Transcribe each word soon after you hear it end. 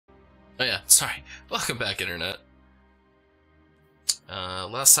Oh yeah, sorry. Welcome back, Internet.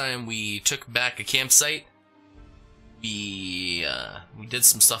 Last time we took back a campsite, we did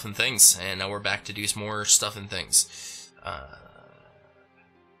some stuff and things, and now we're back to do some more stuff and things.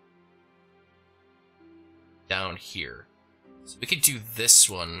 Down here. So we could do this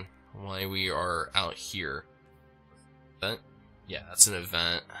one while we are out here. Event? Yeah, that's an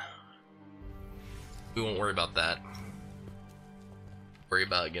event. We won't worry about that. Worry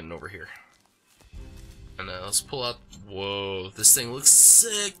about getting over here. And let's pull out. Whoa, this thing looks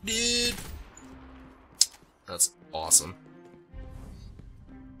sick, dude. That's awesome.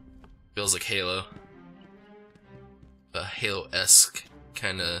 Feels like Halo. A Halo-esque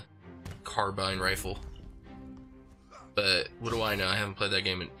kind of carbine rifle. But what do I know? I haven't played that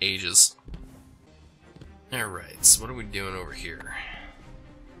game in ages. Alright, so what are we doing over here?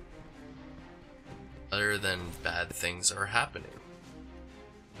 Other than bad things are happening.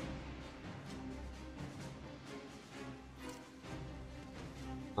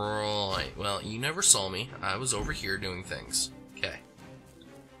 Right, well, you never saw me. I was over here doing things. Okay.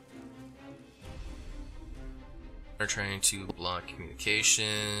 They're trying to block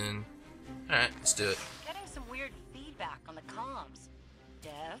communication. Alright, let's do it. Getting some weird feedback on the comms.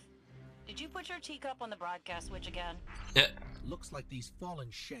 Dev, did you put your teacup on the broadcast switch again? Yeah. Looks like these fallen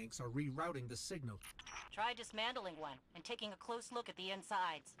shanks are rerouting the signal. Try dismantling one and taking a close look at the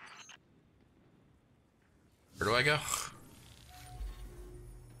insides. Where do I go?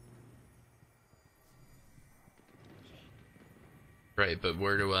 Right, but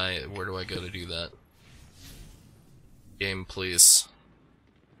where do I go to do that? Game, please.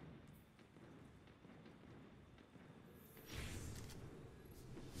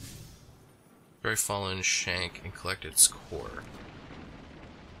 Very fallen shank and collect its core.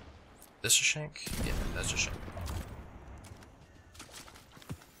 This a shank? Yeah, that's a shank.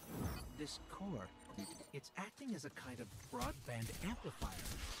 This core, it's acting as a kind of broadband amplifier.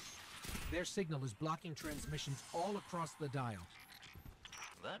 Their signal is blocking transmissions all across the dial.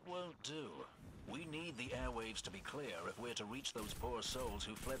 That won't do. We need the airwaves to be clear if we're to reach those poor souls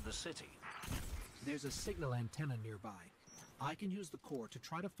who fled the city. There's a signal antenna nearby. I can use the core to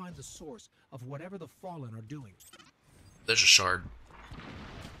try to find the source of whatever the Fallen are doing. There's a shard.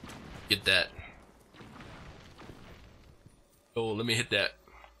 Get that. Oh, let me hit that.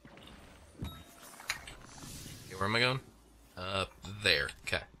 Okay, where am I going? Up there.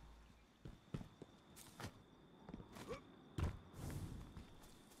 Okay.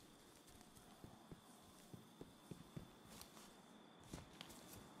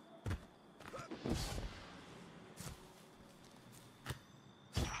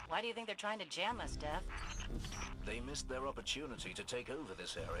 Why do you think they're trying to jam us, Dev? They missed their opportunity to take over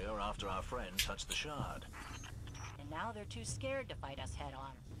this area after our friend touched the shard. And now they're too scared to fight us head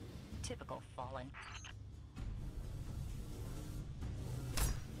on. Typical Fallen.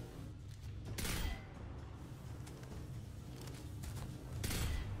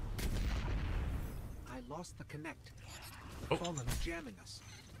 I lost the connect. Oh. Fallen are jamming us.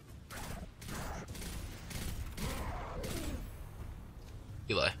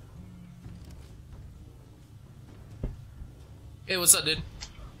 Eli. Hey, what's up, dude?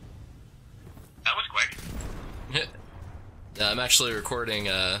 That was quick. Yeah, I'm actually recording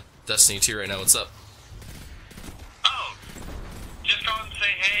Destiny 2 right now. What's up? Oh, just call and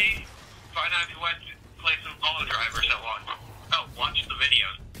say hey. Find out if you went to play some Follow Drive or so on. Oh, watch the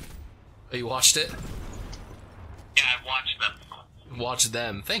videos. Oh, you watched it? Yeah, I watched them. Watch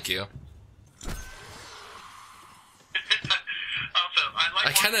them. Thank you. Also, I like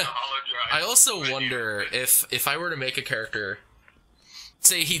watching the Hollow Drive. I also wonder if I were to make a character,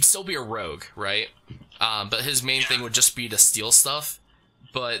 say he'd still be a rogue, right? But his main thing would just be to steal stuff.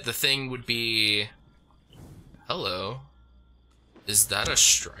 But the thing would be, hello, is that a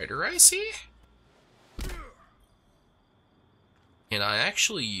Strider I see? Can I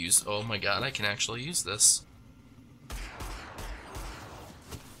actually use? Oh my god, I can actually use this.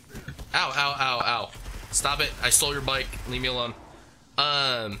 Ow! Ow! Ow! Ow! Stop it! I stole your bike. Leave me alone.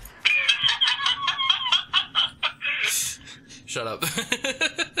 Shut up. Ow, stop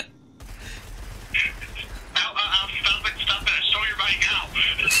it, I stole your bike, ow.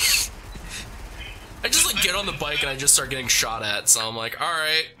 I just like get on the bike and I just start getting shot at, so I'm like,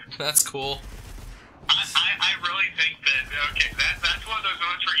 alright, that's cool. I really think that, okay, that's one of those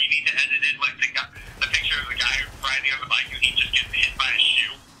moments where you need to edit in, like, the picture of the guy riding on the bike and he just gets hit by a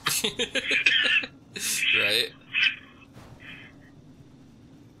shoe. Right?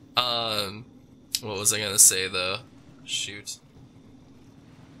 What was I gonna say though? Shoot.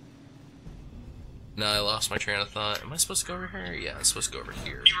 No, I lost my train of thought. Am I supposed to go over here? Yeah, I'm supposed to go over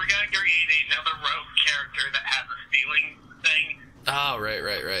here. You were gonna create another rogue character that has a stealing thing. Oh, right.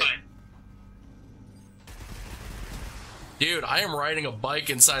 But Dude, I am riding a bike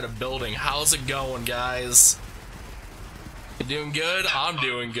inside a building. How's it going, guys? You doing good? I'm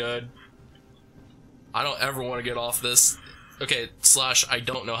doing good. I don't ever want to get off this. Okay, slash, I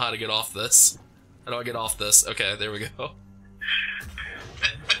don't know how to get off this. How do I get off this? Okay, there we go.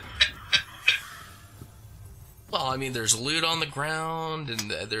 Well, I mean, there's loot on the ground, and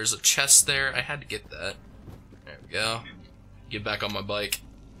there's a chest there. I had to get that. There we go. Get back on my bike.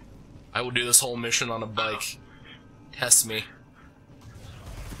 I will do this whole mission on a bike. Test me.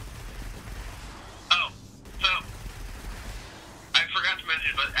 oh, so I forgot to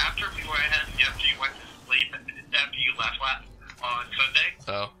mention, but after we went ahead and after you went to sleep, after you left last on Sunday,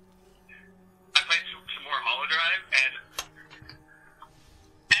 Oh. I played some more Holodrive, and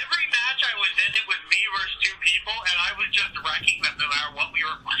every match I was in, it was me versus two people, and I was just wrecking them no matter what we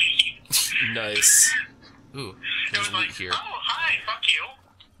were playing. Nice. Ooh, It there's was loot like, here. oh, hi, fuck you.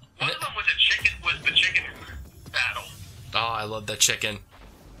 One of them was the chicken battle. Oh, I love that chicken.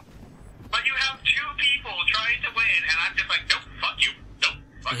 But you have two people trying to win, and I'm just like, nope, fuck you. Nope,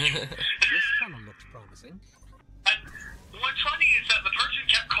 fuck you. This tunnel looks promising. And what's funny is that the person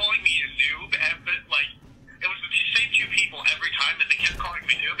kept calling me a noob, and but, like, it was the same two people every time, and they kept calling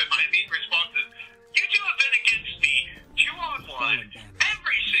me noob, and my immediate response is, you two have been against me 2-on-1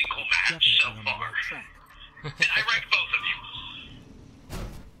 every single match so Definitely on the far. right track. And I rank both of you.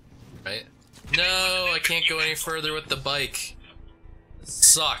 Right? No, I can't go any further with the bike. This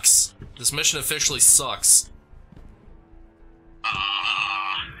sucks. This mission officially sucks.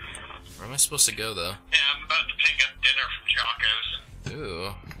 Where am I supposed to go, though? Yeah, I'm about to pick up dinner from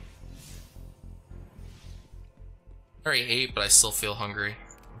Jocko's. Ooh. I already ate, but I still feel hungry.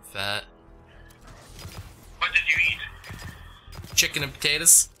 I'm fat. What did you eat? Chicken and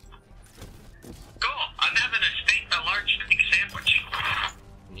potatoes? Cool. I'm having a large steak sandwich.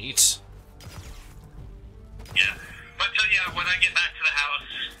 Neat. Yeah. But so yeah, when I get back to the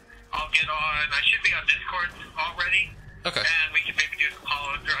house, I'll get on. I should be on Discord already. Okay. And we can maybe do some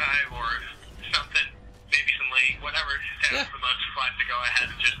Hollow Drive or something. Maybe some League, whatever. Yeah. The most fun to go ahead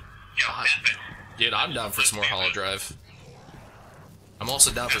and just, God. F it. Dude, I'm down for some more Hollow Drive. I'm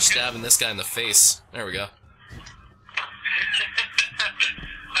also down for stabbing this guy in the face. There we go.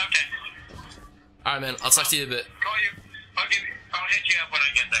 Okay. Alright, man. I'll talk to you in a bit. Call you. I'll hit you up when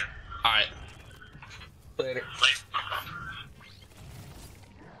I get there. Alright. Later. Later.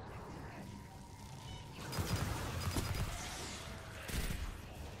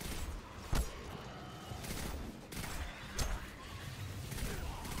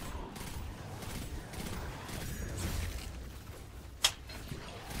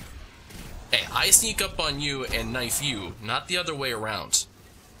 Hey, I sneak up on you and knife you, not the other way around.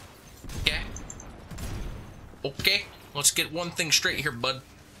 Okay? Okay? Let's get one thing straight here, bud.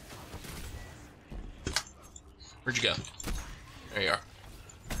 Where'd you go? There you are.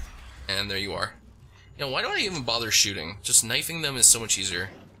 And there you are. You know, why do I even bother shooting? Just knifing them is so much easier.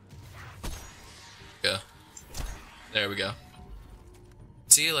 Go. There we go.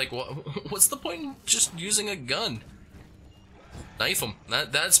 See, like, what's the point in just using a gun? Knife them.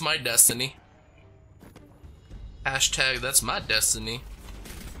 That's my destiny. Hashtag, that's my destiny.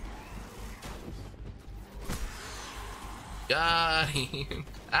 Got him.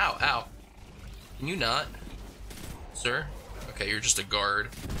 Ow, ow. Can you not? Sir? Okay, you're just a guard.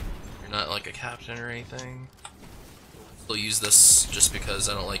 You're not like a captain or anything. Still use this just because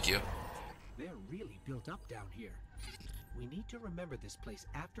I don't like you. They're really built up down here. We need to remember this place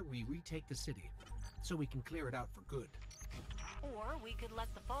after we retake the city, so we can clear it out for good. Or we could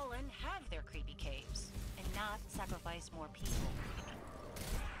let the Fallen have their creepy caves and not sacrifice more people.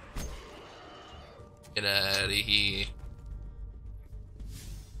 Get out of here.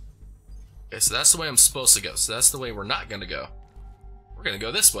 Okay, so that's the way I'm supposed to go. So that's the way we're not gonna go. We're gonna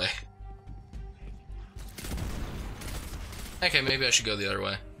go this way. Okay, maybe I should go the other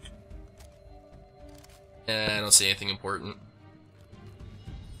way. I don't see anything important.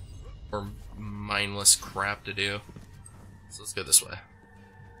 Or mindless crap to do. So let's go this way.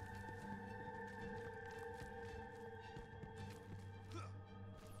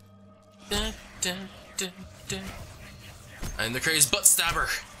 Dun, dun, dun, dun. I'm the crazed butt stabber.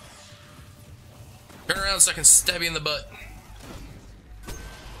 Turn around so I can stab you in the butt.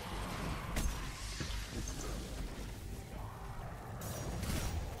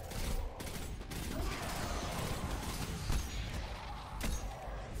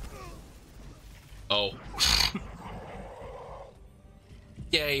 Oh.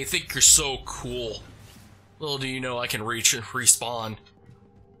 Yeah, Yeah, you think you're so cool. Little do you know I can reach and respawn.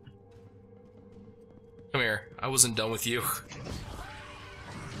 Come here. I wasn't done with you.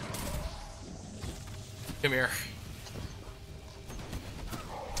 Come here.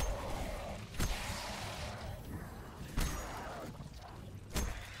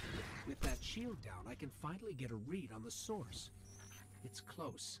 With that shield down, I can finally get a read on the source. It's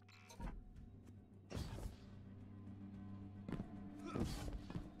close.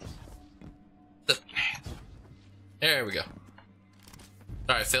 There we go.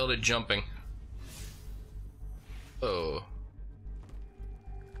 Sorry, I failed at jumping. Oh.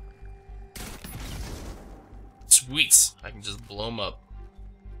 Sweet. I can just blow them up.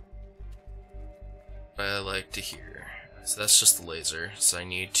 What I like to hear. So that's just the laser. So I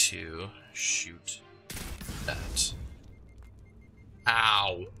need to shoot that.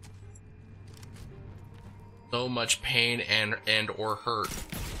 Ow. So much pain and or hurt.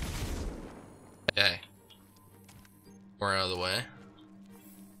 Okay. We're out of the way.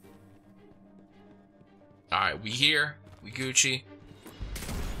 Alright, we here. We Gucci.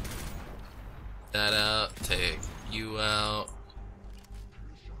 That out. Take you out.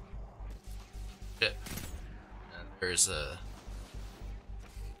 Shit. And there's a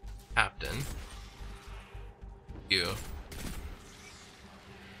captain. You.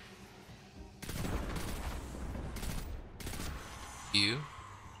 You.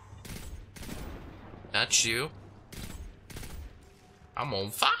 That's you. I'm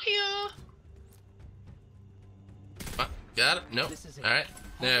on fire. Got it? Nope. Alright.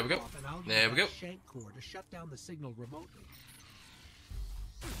 There we go. There we go. Shank core to shut down the signal remotely.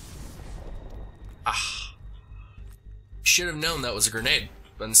 Ah. Should have known that was a grenade,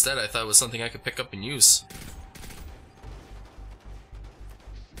 but instead I thought it was something I could pick up and use.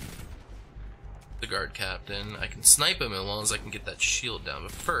 The guard captain. I can snipe him as long as I can get that shield down,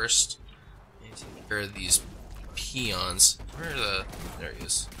 but first I need to take care of these peons. Where are the... There he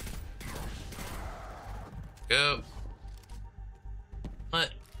is. Go.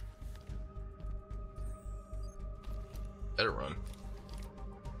 What? Better run.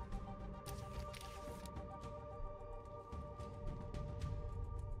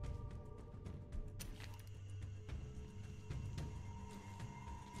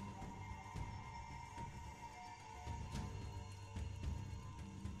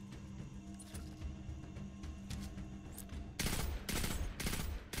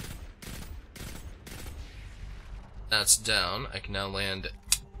 That's down. I can now land.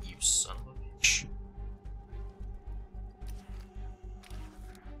 You son of a bitch.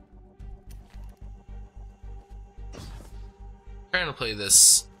 Trying to play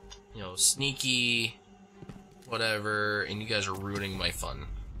this, you know, sneaky, whatever, and you guys are ruining my fun.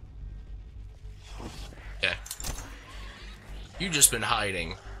 Okay. You've just been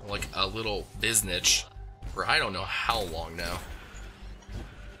hiding like a little biznitch for I don't know how long now.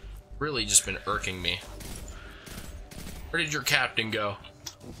 Really just been irking me. Where did your captain go?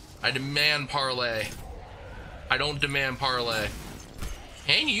 I demand parlay. I don't demand parlay.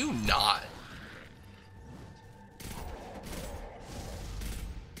 Can you not?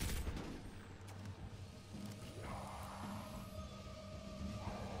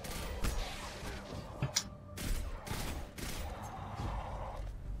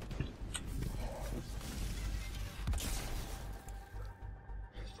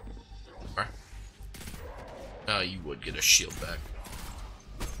 Oh, you would get a shield back.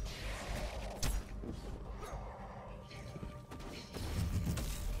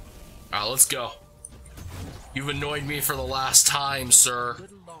 Alright, let's go. You've annoyed me for the last time, sir. Can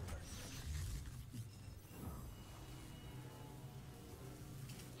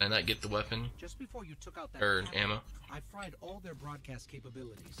I not get the weapon? Just before you took out that Or camera, ammo? I fried all their broadcast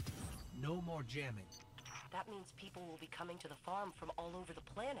capabilities. No more jamming. That means people will be coming to the farm from all over the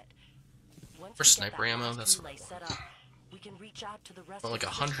planet. Once For we get sniper that ammo, last that's relay set up, we can reach out to the rest Well, like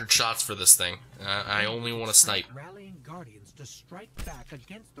of the 100 shots for this thing. I only want to snipe. Rallying Guardians to strike back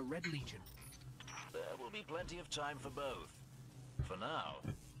against the Red Legion. There will be plenty of time for both. For now,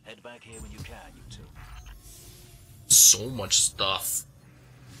 head back here when you can, you two. So much stuff.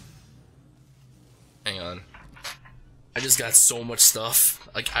 Hang on. I just got so much stuff.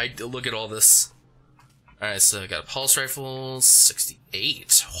 Like, I look at all this. Alright, so I got a pulse rifle,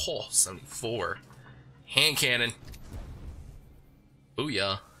 68. Oh, 74. Hand cannon.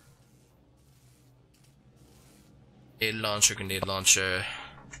 Booyah. Grenade launcher.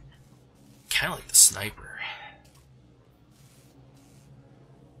 Kinda like the sniper.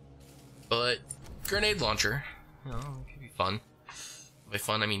 But, grenade launcher. You know, it could be fun. By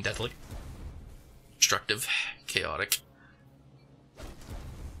fun, I mean deadly. Destructive. Chaotic.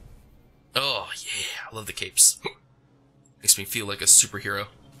 I love the capes. Makes me feel like a superhero.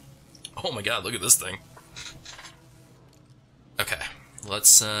 Oh my god, look at this thing. Okay,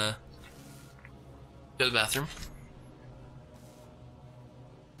 let's go to the bathroom.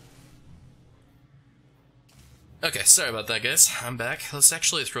 Okay, sorry about that, guys. I'm back. Let's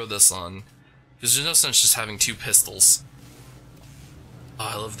actually throw this on, because there's no sense just having two pistols.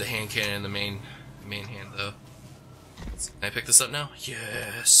 Oh, I love the hand cannon in the main hand, though. Can I pick this up now?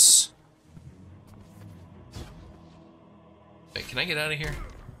 Yes. Wait, can I get out of here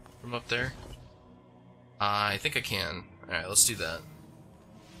from up there? I think I can. Alright, let's do that.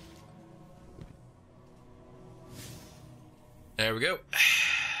 There we go.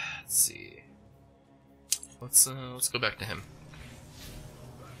 Let's see. Let's go back to him.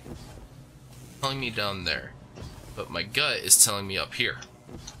 Telling me down there, but my gut is telling me up here.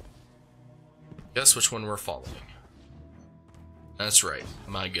 Guess which one we're following? That's right,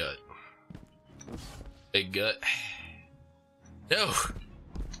 my gut. Big gut. No.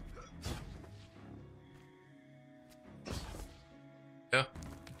 Go.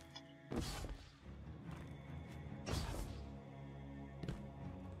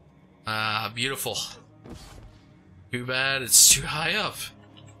 Ah, beautiful. Too bad it's too high up.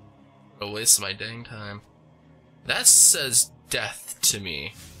 What a waste of my dang time. That says death to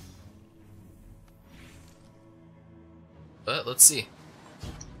me. But let's see.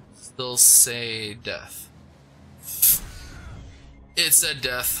 Still say death. It said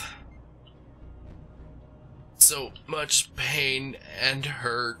death. So much pain and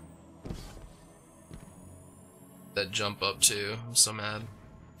hurt. That jump up too. I'm so mad.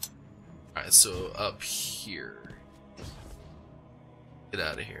 Alright, so up here. Get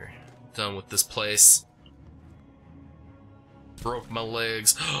out of here. Done with this place. Broke my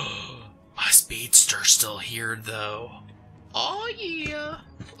legs. My speedster's still here though. Oh yeah.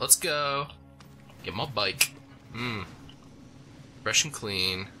 Let's go. Get my bike. Fresh and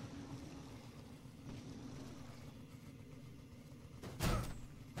clean.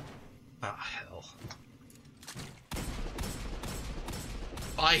 Ah, hell.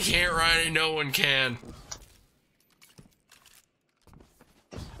 I can't ride it, no one can.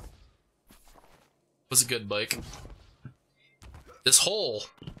 Was a good bike. This hole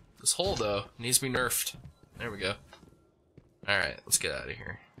though, needs to be nerfed. There we go. Alright, let's get out of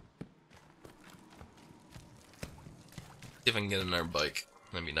here. See if I can get another bike.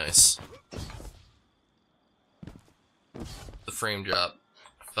 That'd be nice. The frame drop.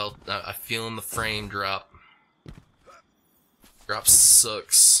 I feeling the frame drop. Drop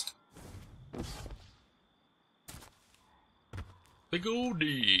sucks. Big ol'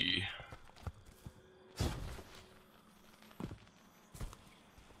 D.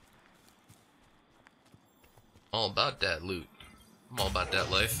 All about that loot. I'm all about that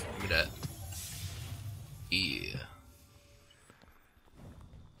life. Give me that. Yeah.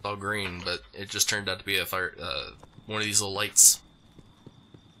 It's all green, but it just turned out to be a fire. One of these little lights.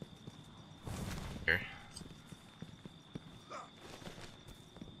 Here.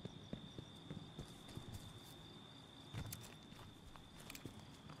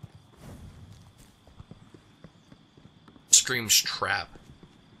 Screams trap.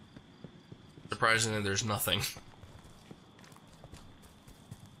 Surprisingly, there's nothing.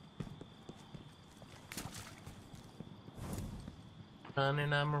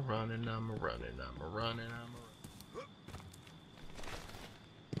 Running, I'm a running, I'm a running, I'm a running, I'm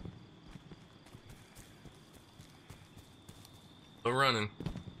a running. Running.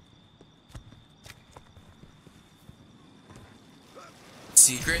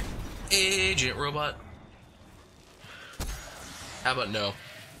 Secret agent robot. How about no?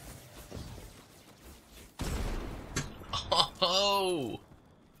 Oh!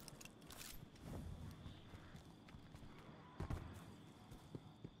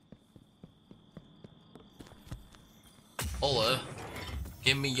 Hola.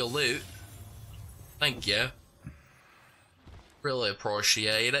 Give me your loot. Thank you. Really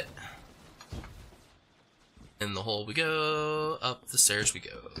appreciate it. In the hole we go. Up the stairs we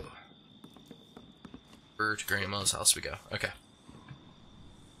go. Over to Grandma's house we go. Okay.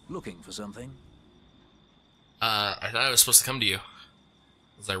 Looking for something? I thought I was supposed to come to you.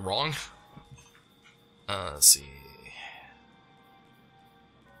 Was I wrong? Let's see.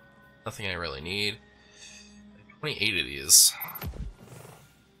 Nothing I really need. 28 of these.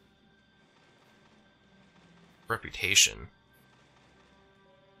 Reputation.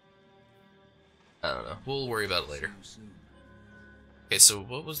 I don't know. We'll worry about it later. Okay, so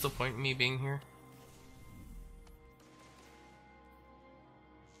what was the point of me being here?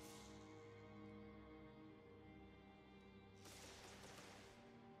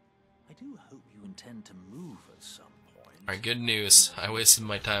 I do hope you intend to move at some point. Alright, good news. I wasted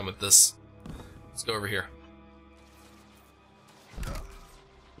my time with this. Let's go over here.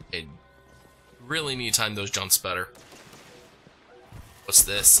 I really need to time those jumps better. What's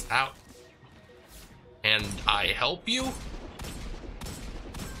this? Ow. And I help you?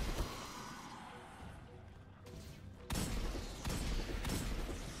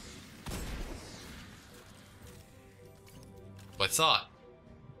 I thought.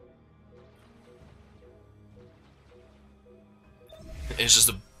 It's just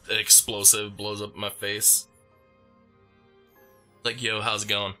an explosive, blows up my face. Like, yo, how's it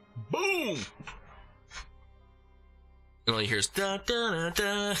going? Boom! And all you hear is da da da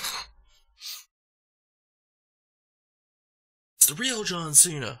da. It's the real John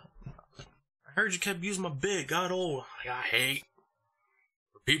Cena. I heard you kept using my bit, got old. I hate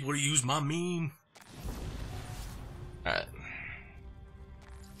for people to use my meme. Alright.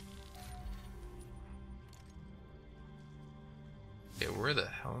 Okay, where the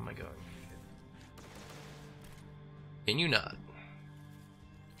hell am I going? Can you not?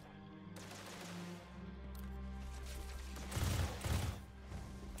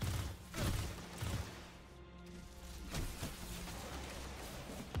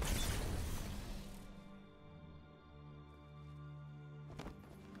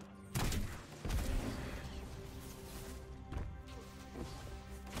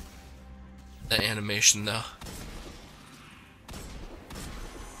 That animation though.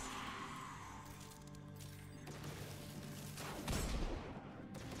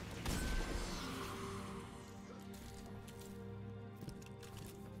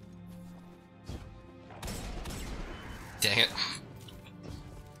 Dang it.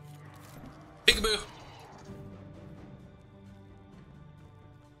 Peekaboo!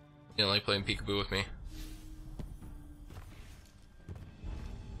 You don't like playing peekaboo with me?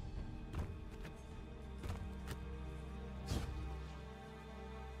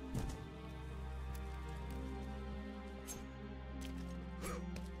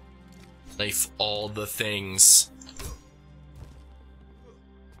 Knife all the things.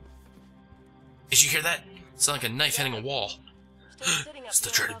 Did you hear that? It's like a knife hitting a wall. It's the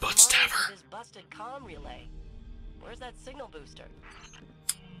dreaded butt stabber. Busted comm relay. Where's that signal booster?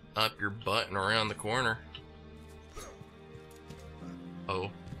 Up your butt and around the corner. Oh.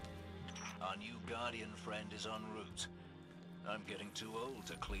 Our new guardian friend is en route. I'm getting too old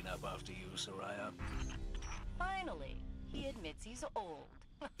to clean up after you, Soraya. Finally, he admits he's old.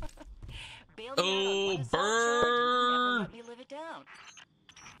 Bailed Oh, me out on one assault charge and burn! never let me live it down.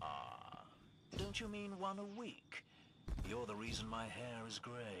 Ah, don't you mean one a week? You're the reason my hair is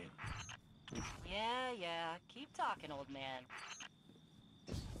gray. Yeah, keep talking, old man.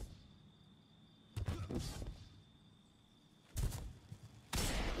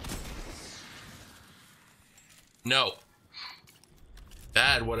 No.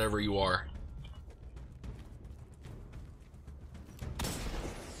 Bad whatever you are.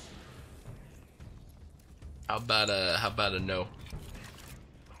 How about a no?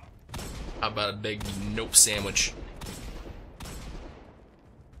 How about a big nope sandwich?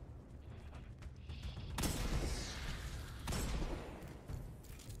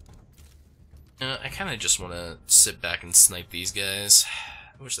 I kind of just want to sit back and snipe these guys.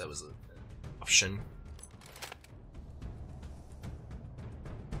 I wish that was an option.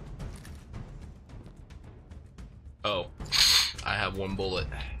 Oh, I have one bullet.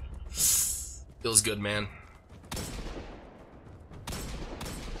 Feels good, man.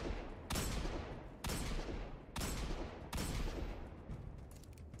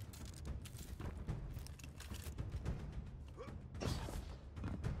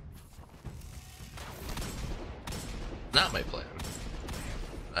 Not my plan.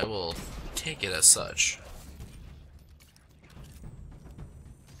 I will take it as such.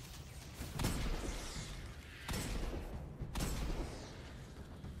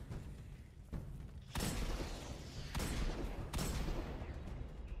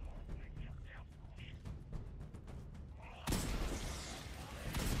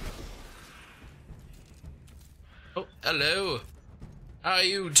 Oh, hello. How are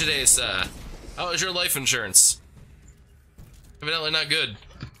you today, sir? How is your life insurance? Evidently not good.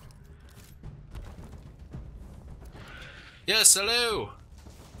 Yes, hello.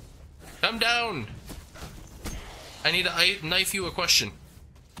 Come down. I need to knife you a question.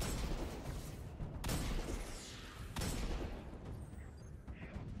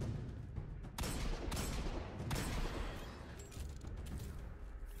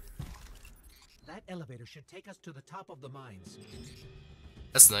 That elevator should take us to the top of the mines.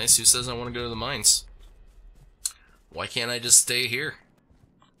 That's nice. Who says I want to go to the mines? Why can't I just stay here?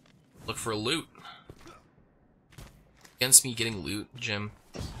 Look for loot. Against me getting loot, Jim?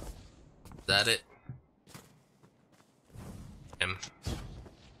 Is that it? Jim.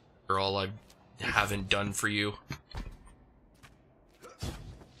 For all I haven't done for you.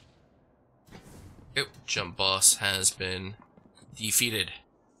 Yep, jump boss has been defeated.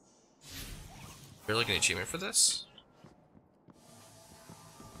 You're looking at an achievement for this?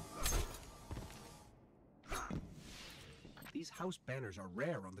 These house banners are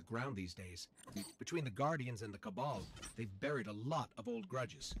rare on the ground these days. Between the Guardians and the Cabal, they've buried a lot of old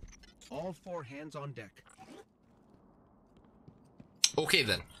grudges. All 4 hands on deck. Okay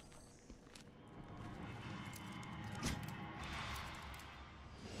then.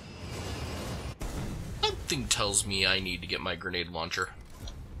 Something tells me I need to get my grenade launcher.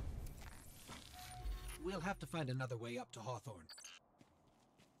 We'll have to find another way up to Hawthorne.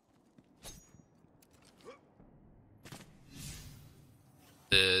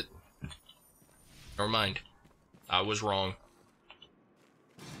 Never mind. I was wrong.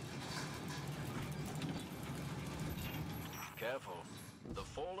 Careful. The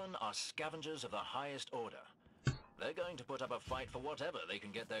Fallen are scavengers of the highest order. They're going to put up a fight for whatever they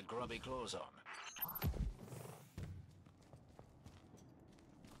can get their grubby claws on.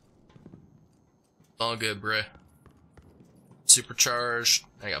 All good, bruh. Supercharged.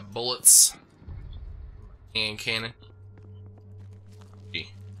 I got bullets. And cannon. Gee.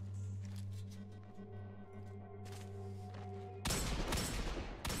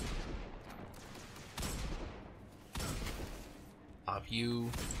 Pop you.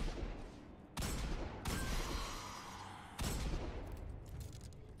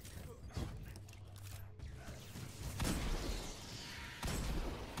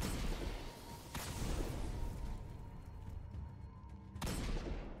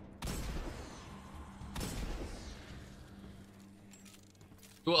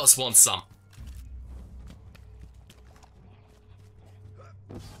 Who else wants some?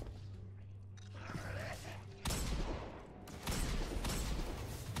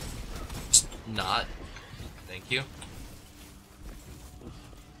 Just not. Thank you.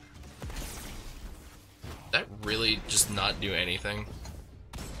 That really just not do anything.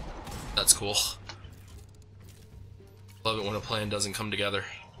 That's cool. Love it when a plan doesn't come together.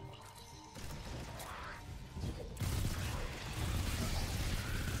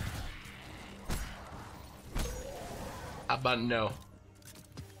 How about no?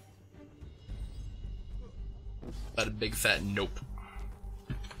 About a big fat nope.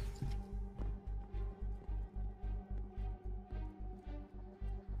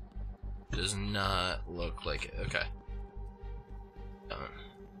 Does not look like it. Okay.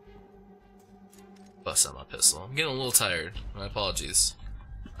 Bust out my pistol. I'm getting a little tired. My apologies.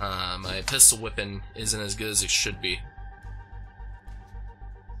 My pistol whipping isn't as good as it should be.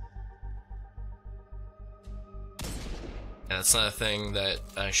 Yeah, that's not a thing that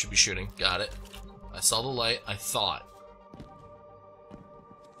I should be shooting. Got it. I saw the light. I thought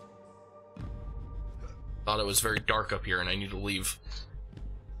it was very dark up here and I need to leave.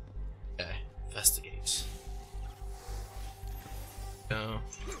 Okay. Investigate. Go.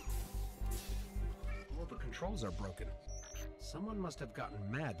 Well, the controls are broken. Someone must have gotten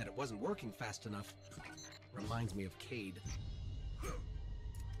mad that it wasn't working fast enough. Reminds me of Cade.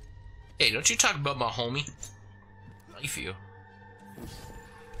 Hey, don't you talk about my homie. Knife you.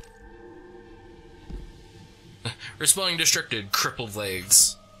 Respawning restricted, crippled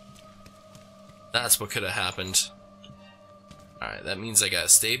legs. That's what could have happened. Alright, that means I gotta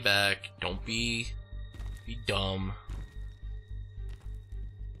stay back. Don't be dumb.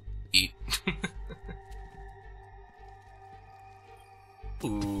 Eat.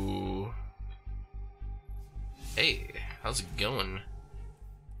 Ooh. Hey, how's it going?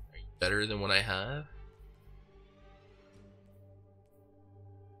 Are you better than what I have?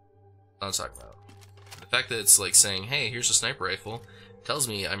 I'm talking about. The fact that it's like saying, hey, here's a sniper rifle, tells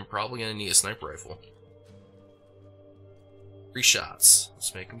me I'm probably gonna need a sniper rifle. 3 shots.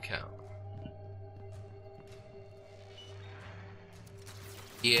 Let's make them count.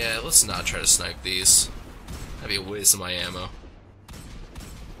 Yeah, let's not try to snipe these. That'd be a waste of my ammo.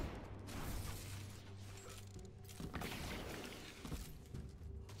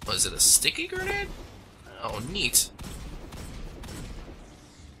 Was it a sticky grenade? Oh, neat.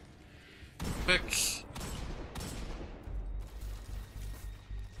 Quick.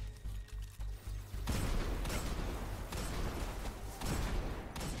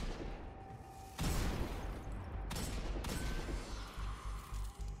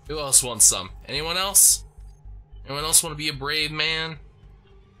 Who else wants some? Anyone else? Anyone else want to be a brave man?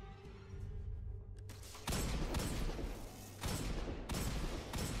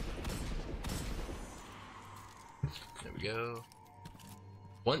 we go.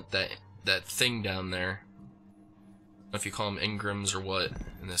 Want that thing down there. I don't know if you call them engrams or what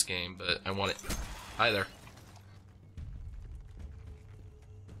in this game, but I want it. Hi there.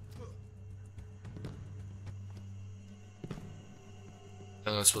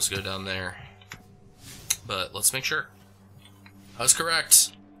 I was supposed to go down there, but let's make sure. I was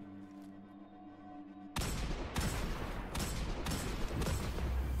correct.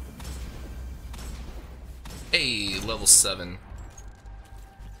 Hey, level 7.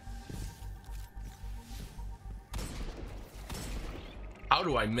 How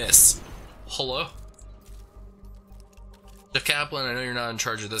do I miss? Hello? Jeff Kaplan, I know you're not in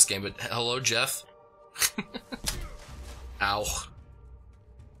charge of this game, but hello, Jeff? Ow.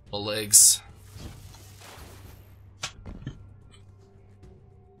 My legs.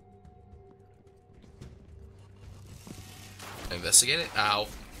 Investigate it? Ow.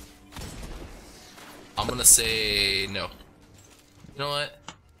 I'm gonna say no. You know what?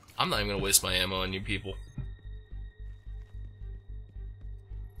 I'm not even gonna waste my ammo on you people.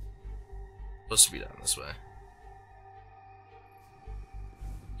 Supposed to be down this way.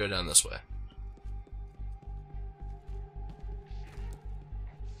 Go down this way.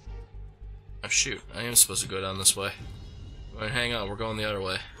 Oh shoot, I am supposed to go down this way. Alright, hang on, we're going the other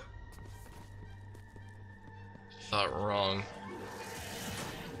way. Thought wrong.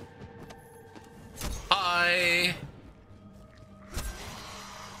 Hi!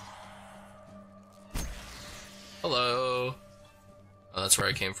 Hello! Oh, that's where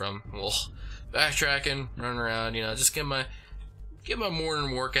I came from. Well, backtracking, running around, you know, just get my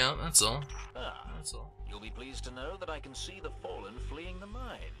morning workout, that's all. That's all. You'll be pleased to know that I can see the Fallen fleeing the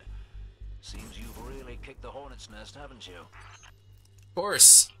mine. Seems you've really kicked the hornet's nest, haven't you? Of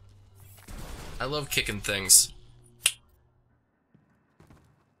course. I love kicking things.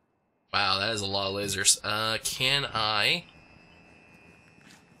 Wow, that is a lot of lasers. Can I...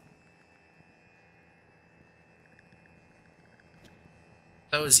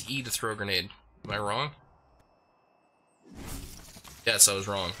 That was E to throw a grenade. Am I wrong? Yes, I was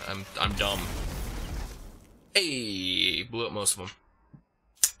wrong. I'm dumb. Hey, blew up most of them.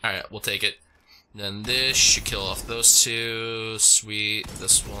 Alright, we'll take it. Then this should kill off those two. Sweet.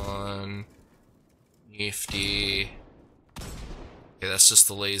 This one. Nifty. Okay, that's just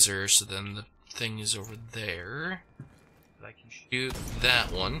the laser, so then the thing is over there. I can shoot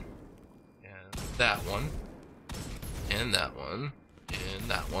that one. And that one. And that one. And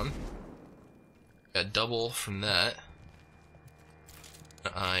that one. Got double from that.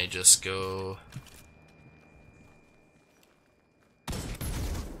 I just go...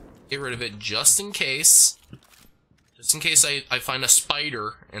 Get rid of it just in case. Just in case I find a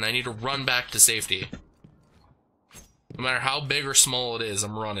spider and I need to run back to safety. No matter how big or small it is,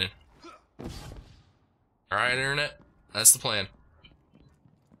 I'm running. Alright, Internet? That's the plan.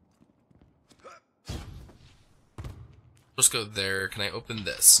 Let's go there. Can I open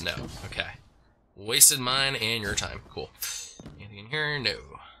this? No. Okay. Wasted mine and your time. Cool. Anything in here? No.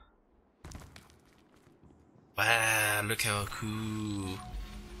 Wow, look how cool.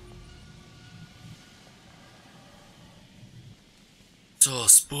 So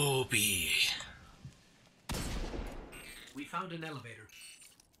spoopy. We found an elevator.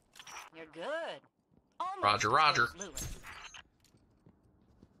 You're good. Almost Roger, Roger. as Lewis.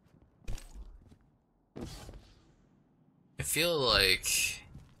 I feel like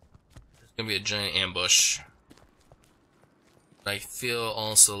there's gonna be a giant ambush. I feel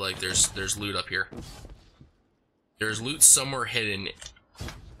also like there's loot up here. There's loot somewhere hidden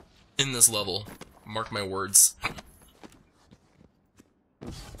in this level. Mark my words.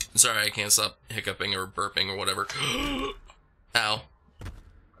 Sorry, I can't stop hiccuping or burping or whatever. Ow.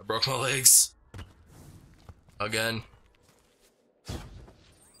 I broke my legs. Again.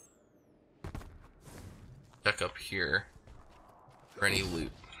 Check up here for any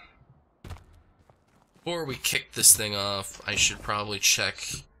loot. Before we kick this thing off, I should probably check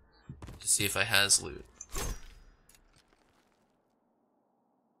to see if I has loot.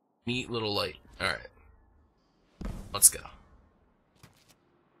 Neat little light. Alright. Let's go.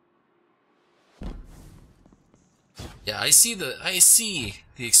 Yeah, I see the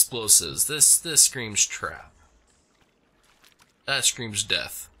explosives. This screams trap. That screams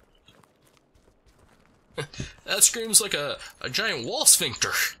death. That screams like a giant wall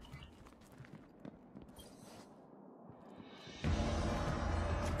sphincter.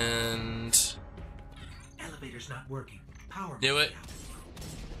 And Elevator's not working. Power. knew it.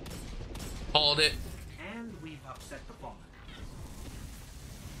 Called it. And we've upset the Fallen.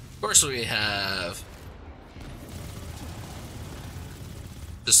 Of course we have.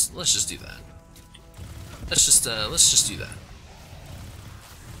 Let's just do that. let's just do that.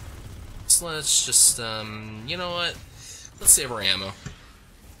 So let's just, you know what? Let's save our ammo.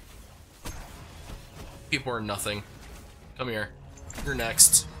 People are nothing. Come here. You're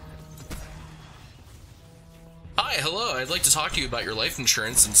next. Hi, hello. I'd like to talk to you about your life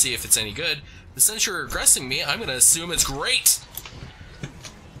insurance and see if it's any good. But since you're aggressing me, I'm gonna assume it's great.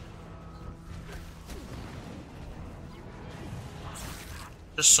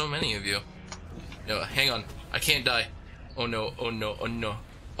 There's so many of you. No, hang on. I can't die. Oh no, oh no, oh no.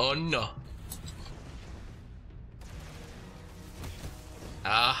 Oh no.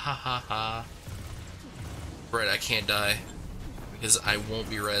 Ah ha ha ha. Right, I can't die. Because I won't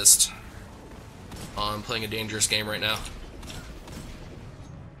be rezzed. Oh, I'm playing a dangerous game right now.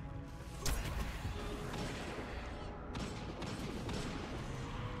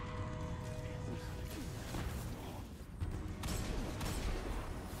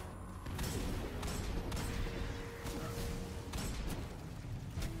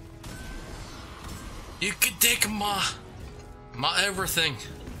 You can take my everything,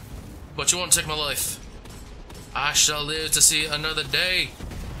 but you won't take my life. I shall live to see another day.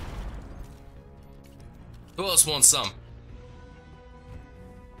 Who else wants some?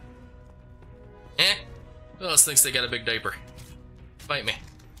 Eh? Who else thinks they got a big diaper? Fight me.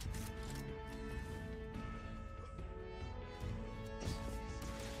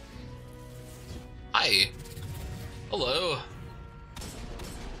 Hi. Hello.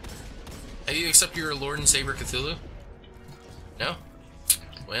 Have you accepted your Lord and Savior Cthulhu? No?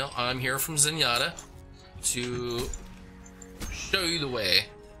 Well, I'm here from Zenyatta to show you the way.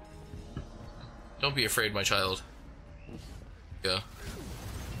 Don't be afraid, my child. Go.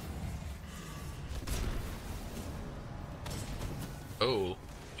 Oh.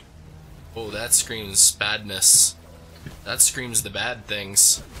 Oh, that screams badness. That screams the bad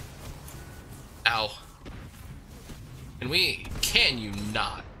things. Ow. Can you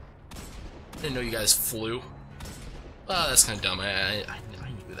not? I didn't know you guys flew. Oh, that's kind of dumb. I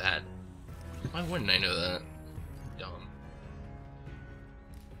knew that. Why wouldn't I know that? Dumb.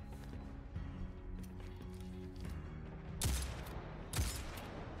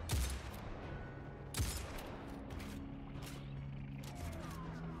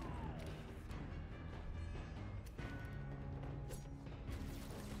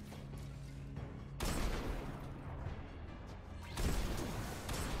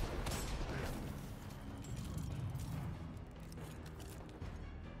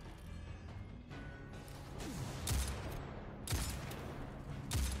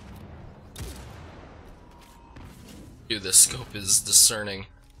 Dude, this scope is discerning.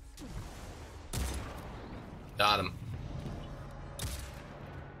 Got him.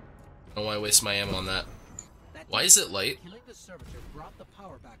 I don't want to waste my ammo on that. Why is it light? Killing the servitor brought the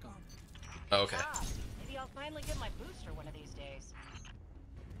power back on. Oh, okay. Ah, maybe I'll finally get my booster one of these days.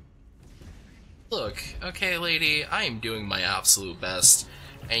 Look, okay, lady, I am doing my absolute best,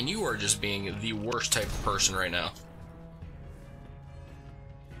 and you are just being the worst type of person right now.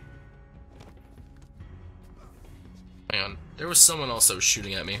 Hang on. There was someone else that was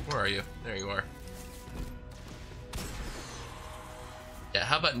shooting at me. Where are you? There you are. Yeah,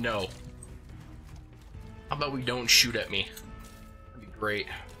 how about no? How about we don't shoot at me? That'd be great.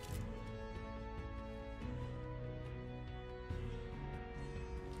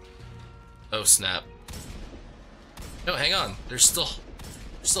 Oh snap. No, hang on. There's still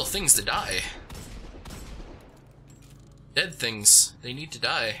things to die. Dead things. They need to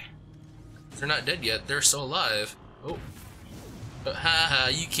die. They're not dead yet. They're still alive. Oh. Haha,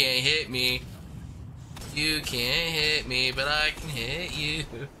 you can't hit me. You can't hit me, but I can hit you.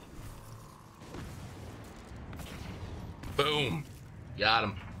 Boom. Got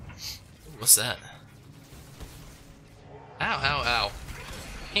him. What's that? Ow, ow, ow.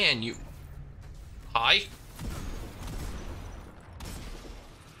 Can you... Hi?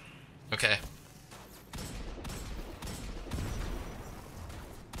 Okay.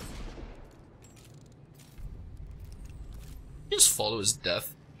 Just follow his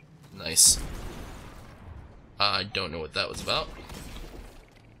death. Nice. I don't know what that was about.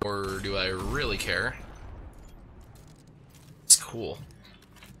 Or do I really care? It's cool.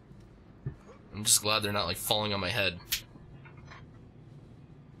 I'm just glad they're not like falling on my head.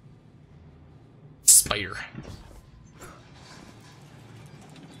 Spider.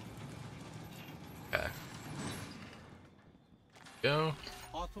 Okay. Go.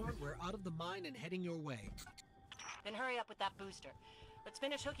 Hawthorne, we're out of the mine and heading your way. Then hurry up with that booster. Let's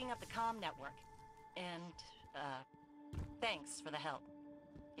finish hooking up the comm network. And, thanks for the help.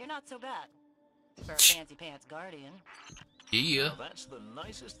 You're not so bad. For a fancy pants guardian. Yeah. Now that's the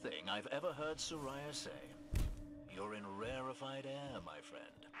nicest thing I've ever heard Soraya say. You're in rarefied air, my friend.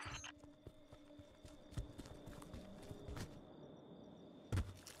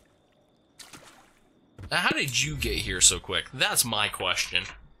 Now, how did you get here so quick? That's my question.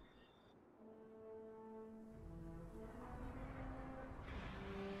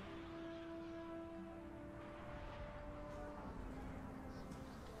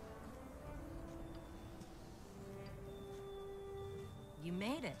 You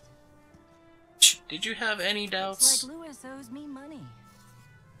made it. Did you have any doubts? It's like Lewis owes me money.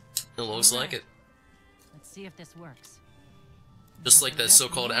 It looks like it. Let's see if this works. Just like that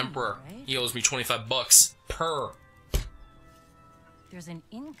so-called emperor. Right? He owes me 25 bucks per. There's an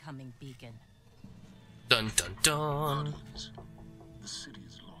incoming beacon. Dun dun dun. Guardians, the city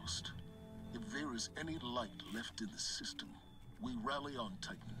is lost. If there is any light left in the system, we rally on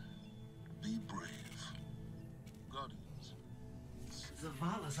Titan. Be brave. Guardians.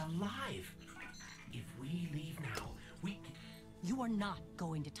 Zavala's alive. If we leave now, we can... You are not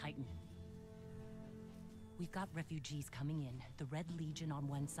going to Titan. We've got refugees coming in. The Red Legion on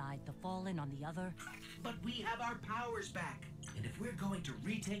one side, the Fallen on the other. But we have our powers back. And if we're going to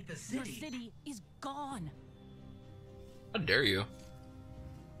retake the Your city... city is gone. How dare you?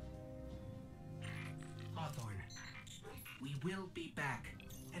 Hawthorne, we will be back.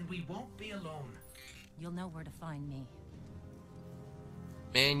 And we won't be alone. You'll know where to find me.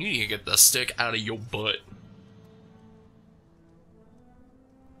 Man, you need to get the stick out of your butt.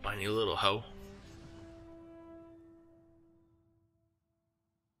 Whiny little hoe.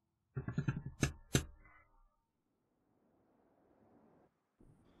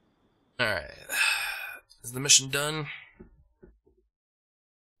 Alright. Is the mission done?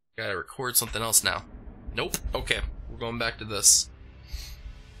 Gotta record something else now. Nope. Okay. We're going back to this.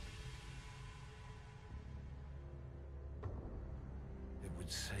 It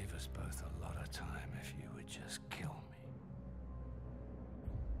would save us both a lot of time if you would just kill me.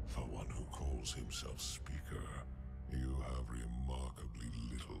 For one who calls himself Speaker, you have remarkably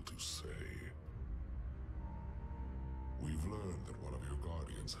little to say. We've learned that one of your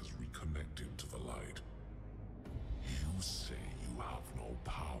guardians has reconnected to the light. You say you have no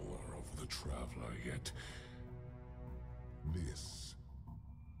power over the Traveler, yet this...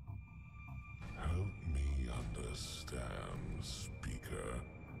 Help me understand, Speaker.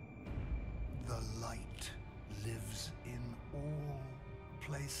 The light lives in all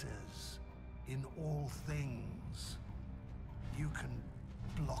places, in all things. You can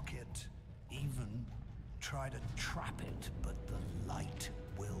block it, even try to trap it, but the light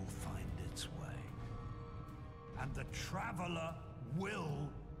will find its way. And the Traveler will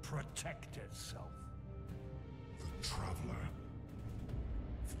protect itself. The Traveler.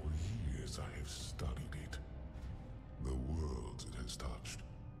 For years I have studied it. The worlds it has touched.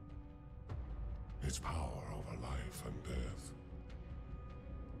 Its power over life and death.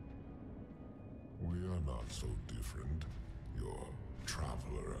 We are not so different, your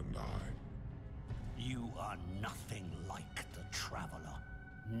Traveler and I. You are nothing like the Traveler.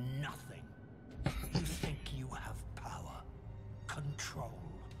 Nothing. You think you have power, control.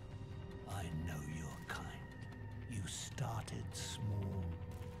 I know your kind. You started small.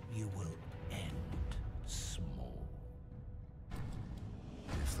 You will end small.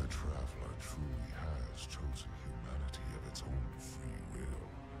 If the Traveler truly has chosen humanity of its own free will,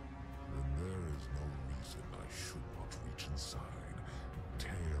 then there is no reason I should not reach inside,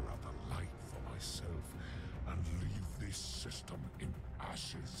 tear out the light for myself, and leave this system in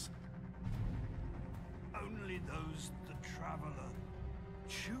ashes. Only those the Traveler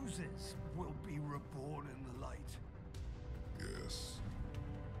chooses will be reborn in the light. Yes.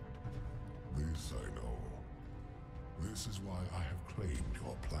 This I know. This is why I have claimed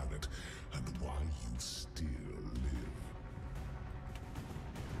your planet, and why you still live.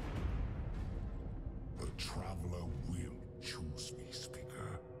 The Traveler will choose me,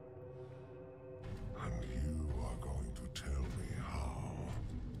 Speaker. And you are going to tell me how.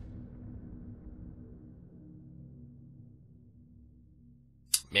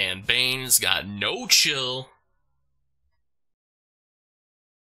 Man, Bane's got no chill.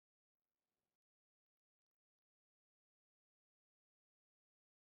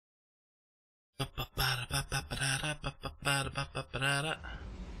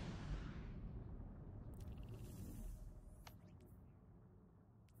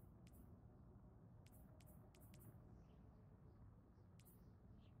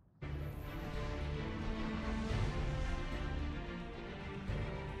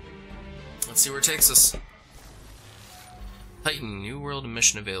 Let's see where it takes us. Titan, new world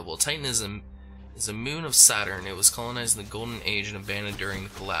mission available. Titan is a moon of Saturn. It was colonized in the Golden Age and abandoned during the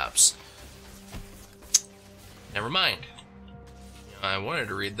collapse. Never mind. I wanted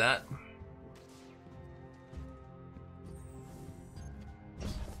to read that.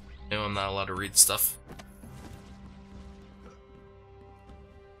 No, I'm not allowed to read stuff.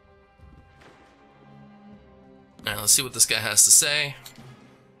 Alright, let's see what this guy has to say.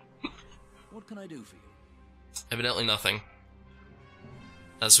 What can I do for you? Evidently nothing.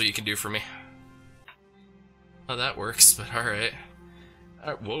 That's what you can do for me. Oh, that works, but alright.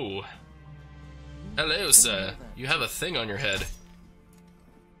 Whoa. Hello, sir. You have a thing on your head.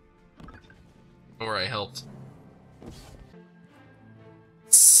 Or I helped.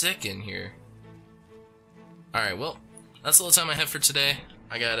 Sick in here. Alright, well, that's all the time I have for today.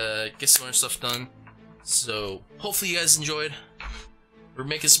 I gotta get some other stuff done. So, hopefully you guys enjoyed. We're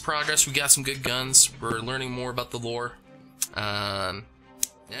making some progress. We got some good guns. We're learning more about the lore.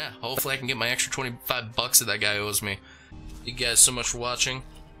 Yeah, hopefully I can get my extra 25 bucks that guy owes me. Thank you guys so much for watching.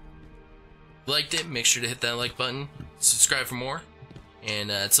 If you liked it, make sure to hit that like button. Subscribe for more.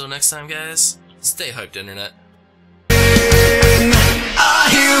 And until next time, guys, stay hyped, Internet. I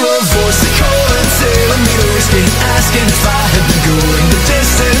hear a voice calling, telling me to risk it, asking if I had been going the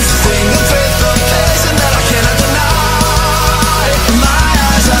distance, sing a breath of passion that I cannot deny. My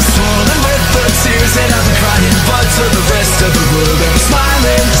eyes are swollen with the tears that I've been crying, but to the rest of the world I'm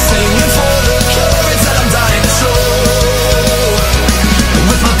smiling, singing for the courage that I'm dying to show.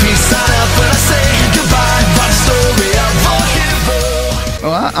 With my peace sign up when I say goodbye, write a story of a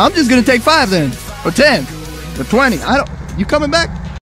hero. Oh, I'm just gonna take 5 then, or 10, or 20. I don't. You coming back?